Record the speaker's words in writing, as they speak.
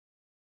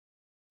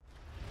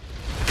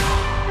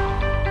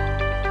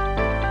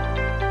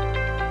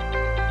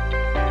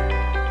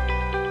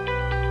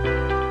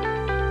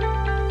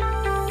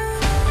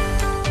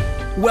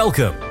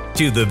Welcome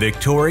to the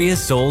Victorious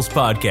Souls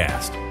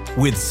Podcast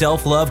with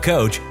self-love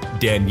coach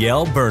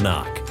Danielle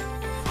Burnock.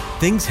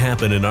 Things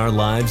happen in our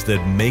lives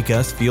that make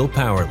us feel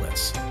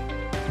powerless.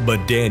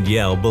 But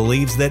Danielle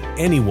believes that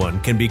anyone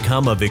can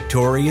become a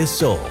victorious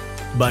soul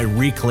by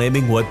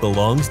reclaiming what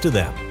belongs to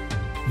them,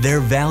 their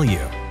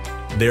value,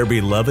 their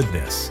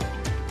belovedness,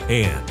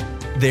 and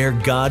their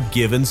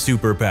God-given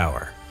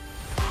superpower.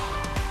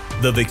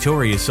 The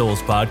Victorious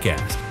Souls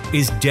Podcast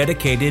is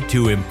dedicated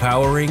to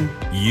empowering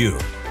you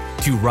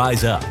to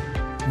rise up,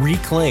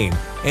 reclaim,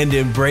 and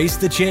embrace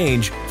the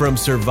change from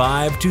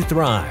survive to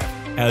thrive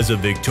as a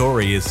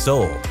victorious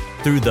soul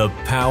through the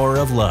power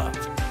of love.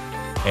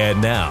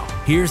 And now,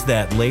 here's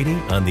that lady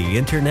on the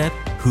internet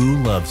who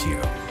loves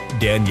you,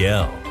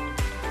 Danielle.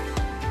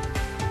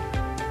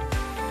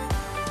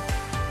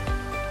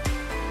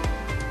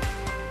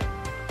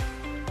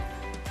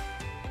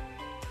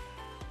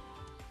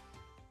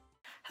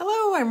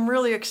 I'm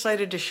really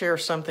excited to share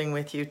something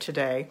with you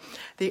today.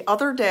 The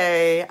other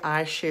day,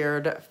 I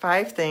shared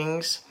 5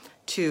 things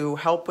to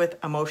help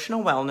with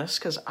emotional wellness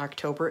because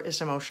October is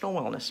Emotional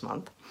Wellness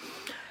Month.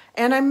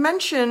 And I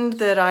mentioned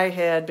that I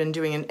had been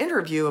doing an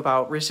interview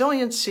about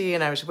resiliency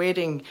and I was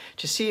waiting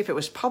to see if it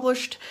was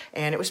published,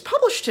 and it was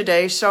published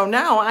today. So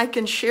now I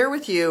can share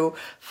with you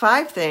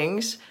 5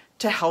 things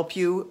to help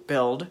you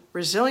build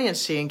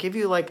resiliency and give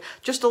you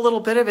just a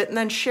little bit of it and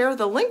then share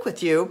the link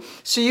with you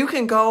so you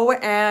can go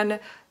and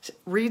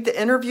read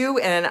the interview.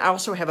 And I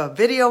also have a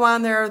video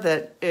on there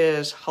that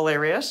is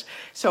hilarious.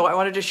 So I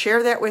wanted to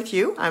share that with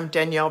you. I'm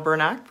Danielle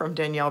Burnock from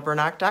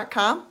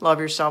DanielleBurnock.com. Love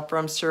yourself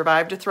from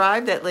Survive to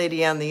Thrive, that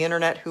lady on the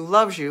internet who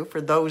loves you,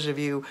 for those of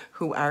you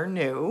who are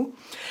new.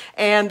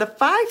 And the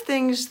 5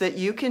 things that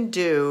you can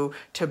do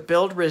to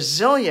build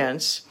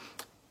resilience,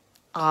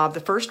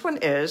 the first one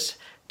is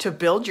to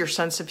build your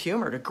sense of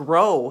humor, to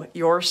grow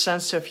your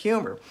sense of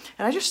humor.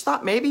 And I just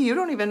thought maybe you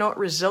don't even know what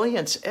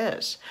resilience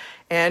is.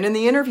 And in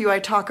the interview, I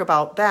talk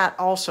about that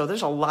also.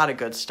 There's a lot of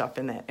good stuff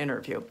in that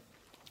interview.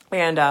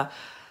 And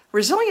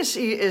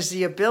resiliency is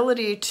the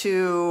ability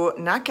to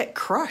not get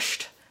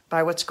crushed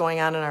by what's going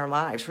on in our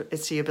lives.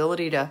 It's the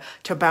ability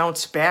to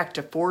bounce back,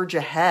 to forge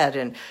ahead,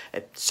 and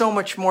so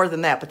much more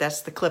than that. But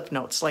that's the Cliff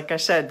Notes. Like I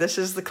said, this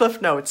is the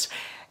Cliff Notes.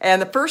 And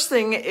the first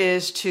thing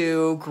is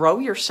to grow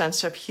your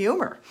sense of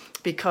humor,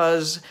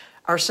 because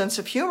our sense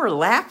of humor,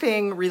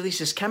 laughing,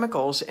 releases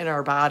chemicals in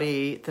our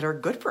body that are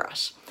good for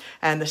us.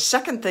 And the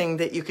second thing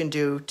that you can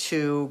do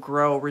to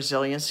grow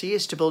resiliency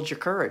is to build your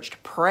courage, to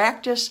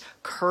practice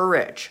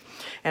courage.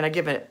 And I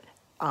give it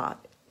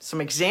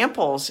some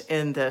examples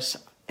in this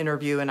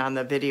interview and on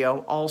the video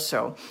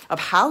also of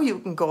how you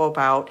can go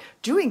about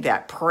doing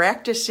that,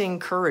 practicing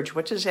courage.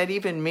 What does that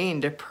even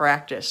mean, to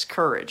practice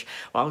courage?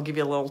 Well, I'll give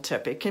you a little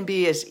tip. It can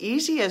be as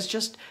easy as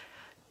just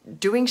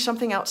doing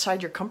something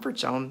outside your comfort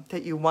zone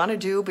that you want to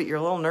do, but you're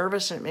a little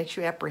nervous and it makes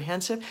you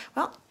apprehensive.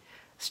 Well,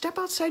 step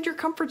outside your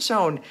comfort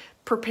zone.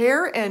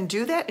 Prepare and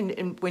do that.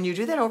 And when you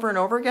do that over and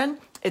over again,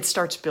 it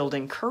starts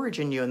building courage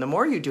in you. And the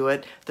more you do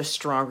it, the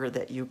stronger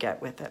that you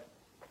get with it.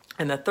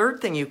 And the third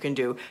thing you can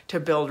do to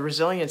build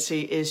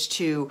resiliency is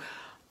to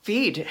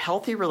feed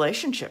healthy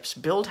relationships,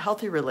 build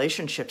healthy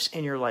relationships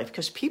in your life,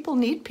 because people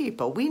need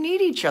people. We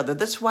need each other.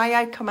 That's why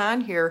I come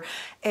on here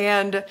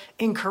and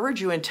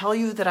encourage you and tell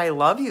you that I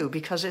love you,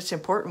 because it's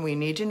important. We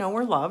need to know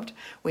we're loved.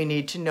 We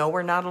need to know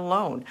we're not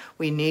alone.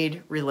 We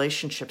need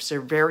relationships. They're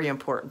very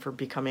important for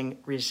becoming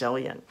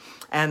resilient.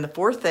 And the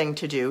fourth thing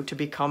to do to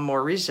become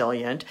more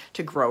resilient,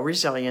 to grow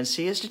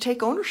resiliency, is to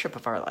take ownership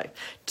of our life,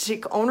 to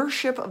take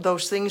ownership of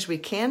those things we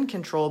can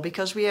control,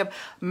 because we have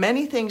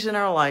many things in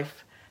our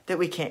life that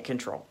we can't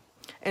control.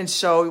 And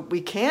so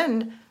we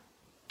can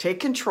take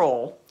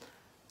control,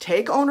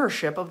 take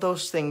ownership of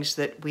those things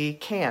that we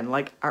can,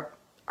 like our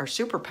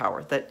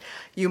superpower that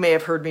you may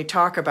have heard me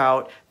talk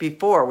about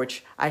before,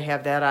 which I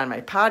have that on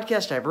my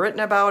podcast. I've written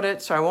about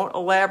it, so I won't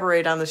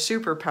elaborate on the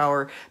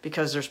superpower,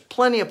 because there's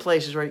plenty of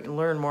places where you can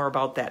learn more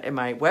about that in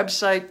my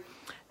website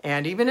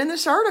and even in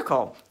this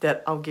article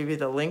that I'll give you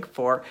the link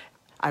for.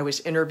 I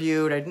was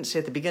interviewed, I didn't say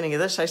at the beginning of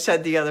this, I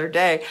said the other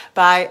day,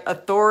 by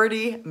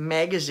Authority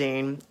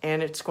Magazine,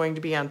 and it's going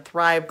to be on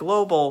Thrive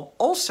Global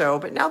also.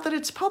 But now that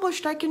it's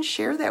published, I can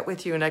share that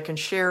with you, and I can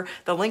share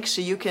the link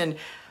so you can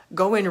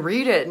go and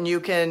read it, and you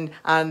can,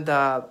 on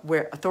the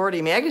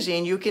Authority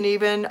Magazine, you can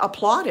even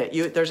applaud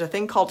it. There's a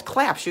thing called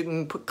claps. You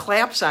can put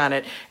claps on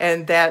it,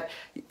 and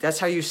that's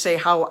how you say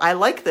how I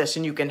like this,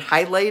 and you can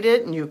highlight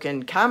it, and you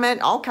can comment,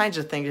 all kinds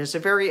of things. It's a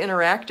very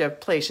interactive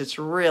place. It's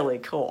really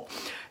cool.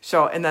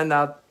 So, and then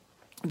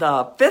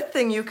the fifth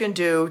thing you can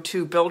do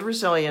to build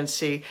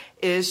resiliency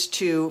is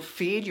to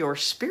feed your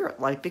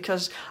spirit life,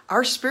 because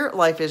our spirit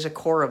life is a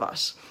core of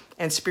us.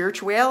 And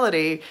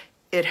spirituality,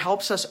 it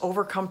helps us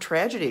overcome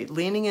tragedy,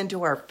 leaning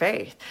into our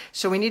faith.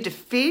 So we need to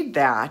feed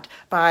that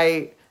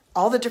by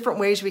all the different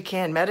ways we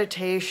can: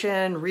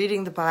 meditation,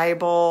 reading the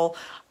Bible,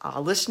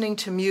 listening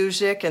to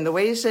music, and the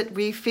ways that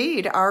we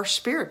feed our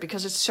spirit,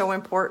 because it's so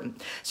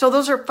important. So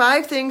those are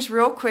 5 things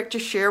real quick to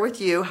share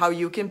with you how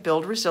you can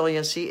build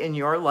resiliency in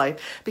your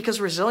life, because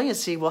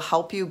resiliency will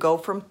help you go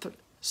from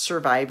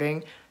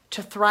surviving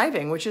to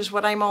thriving, which is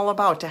what I'm all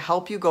about, to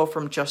help you go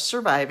from just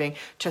surviving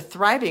to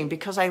thriving,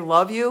 because I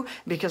love you,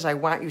 because I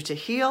want you to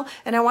heal,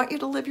 and I want you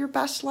to live your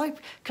best life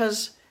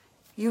because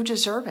you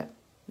deserve it.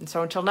 And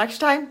so until next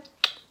time,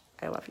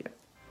 I love you.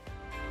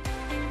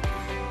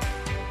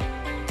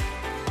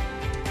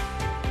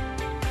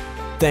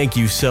 Thank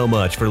you so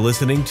much for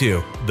listening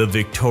to the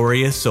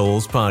Victorious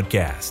Souls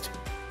Podcast.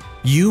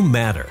 You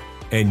matter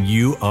and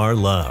you are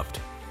loved.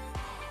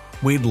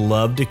 We'd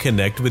love to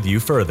connect with you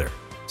further,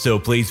 so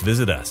please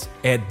visit us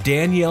at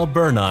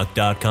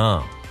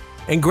DanielleBurnock.com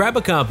and grab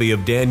a copy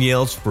of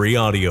Danielle's free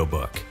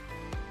audiobook.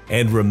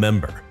 And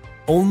remember,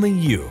 only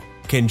you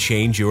can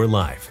change your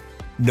life.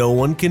 No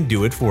one can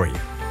do it for you.